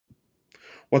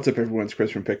What's up, everyone? It's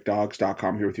Chris from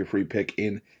Pickdawgz.com here with your free pick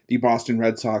in the Boston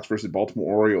Red Sox versus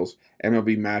Baltimore Orioles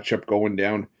MLB matchup going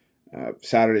down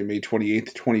Saturday, May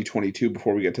 28th, 2022.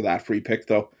 Before we get to that free pick,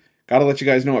 though, got to let you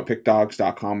guys know at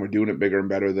Pickdawgz.com we're doing it bigger and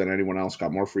better than anyone else.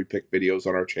 Got more free pick videos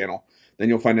on our channel than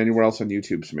you'll find anywhere else on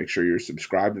YouTube, so make sure you're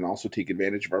subscribed and also take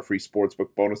advantage of our free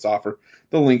Sportsbook bonus offer.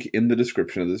 The link in the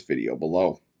description of this video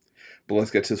below. But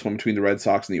let's get to this one between the Red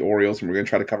Sox and the Orioles, and we're going to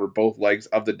try to cover both legs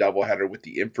of the doubleheader with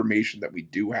the information that we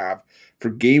do have for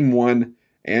Game 1.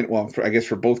 And, well, I guess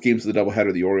for both games of the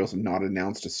doubleheader, the Orioles have not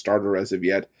announced a starter as of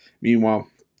yet. Meanwhile,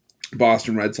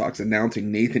 Boston Red Sox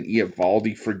announcing Nathan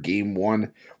Eovaldi for Game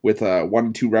 1 with a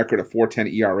 1-2 record, a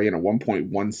 4.10 ERA, and a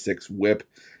 1.16 WHIP.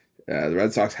 The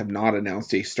Red Sox have not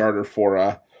announced a starter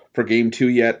for Game 2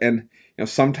 yet, and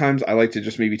sometimes I like to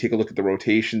just maybe take a look at the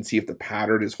rotation, see if the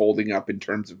pattern is holding up in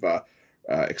terms of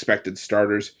expected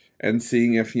starters, and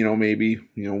seeing if maybe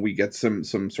we get some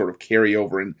sort of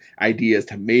carryover and ideas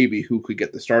to maybe who could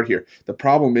get the start here. The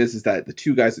problem is that the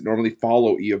two guys that normally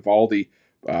follow Eovaldi,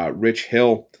 Rich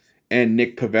Hill and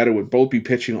Nick Pivetta, would both be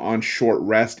pitching on short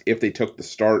rest if they took the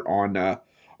start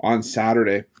on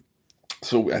Saturday.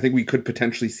 So I think we could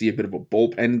potentially see a bit of a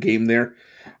bullpen game there.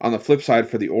 On the flip side,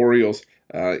 for the Orioles,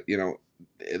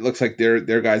 it looks like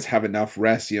their guys have enough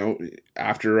rest.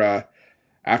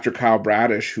 After Kyle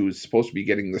Bradish, who's supposed to be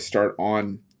getting the start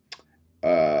on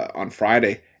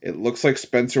Friday, it looks like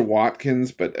Spencer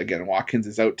Watkins, but again, Watkins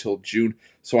is out till June,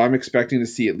 so I'm expecting to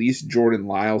see at least Jordan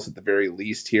Lyles at the very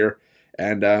least here,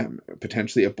 and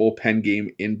potentially a bullpen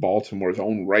game in Baltimore's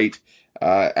own right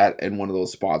in one of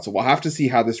those spots. So we'll have to see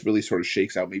how this really sort of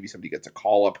shakes out. Maybe somebody gets a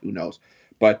call up, who knows?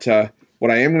 But what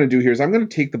I am going to do here is I'm going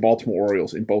to take the Baltimore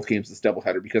Orioles in both games this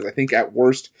doubleheader, because I think at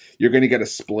worst you're going to get a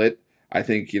split. I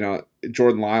think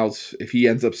Jordan Lyles, if he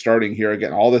ends up starting here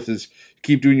again, all this is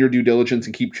keep doing your due diligence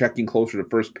and keep checking closer to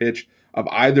first pitch of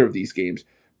either of these games.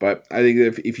 But I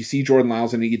think if you see Jordan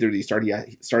Lyles in either of these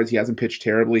starts, he hasn't pitched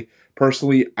terribly.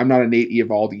 Personally, I'm not a Nate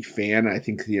Eovaldi fan. I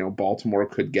think Baltimore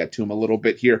could get to him a little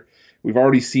bit here. We've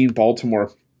already seen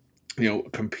Baltimore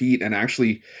compete and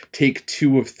actually take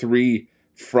 2 of 3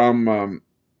 from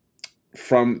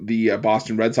the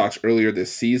Boston Red Sox earlier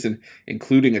this season,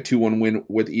 including a 2-1 win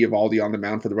with Eovaldi on the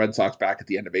mound for the Red Sox back at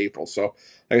the end of April. So,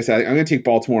 like I said, I'm going to take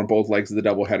Baltimore on both legs of the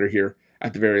doubleheader here.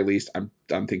 At the very least, I'm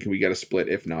thinking we get a split,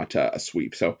 if not a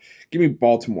sweep. So, give me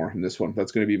Baltimore in this one.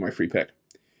 That's going to be my free pick.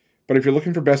 But if you're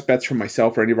looking for best bets from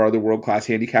myself or any of our other world-class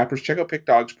handicappers, check out Pick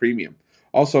Dawgz Premium.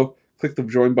 Also, click the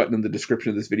join button in the description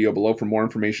of this video below for more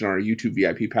information on our YouTube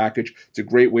VIP package. It's a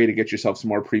great way to get yourself some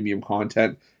more premium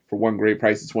content for one great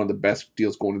price. It's one of the best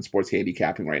deals going in sports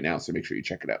handicapping right now, so make sure you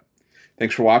check it out.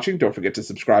 Thanks for watching. Don't forget to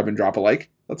subscribe and drop a like.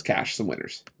 Let's cash some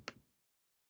winners.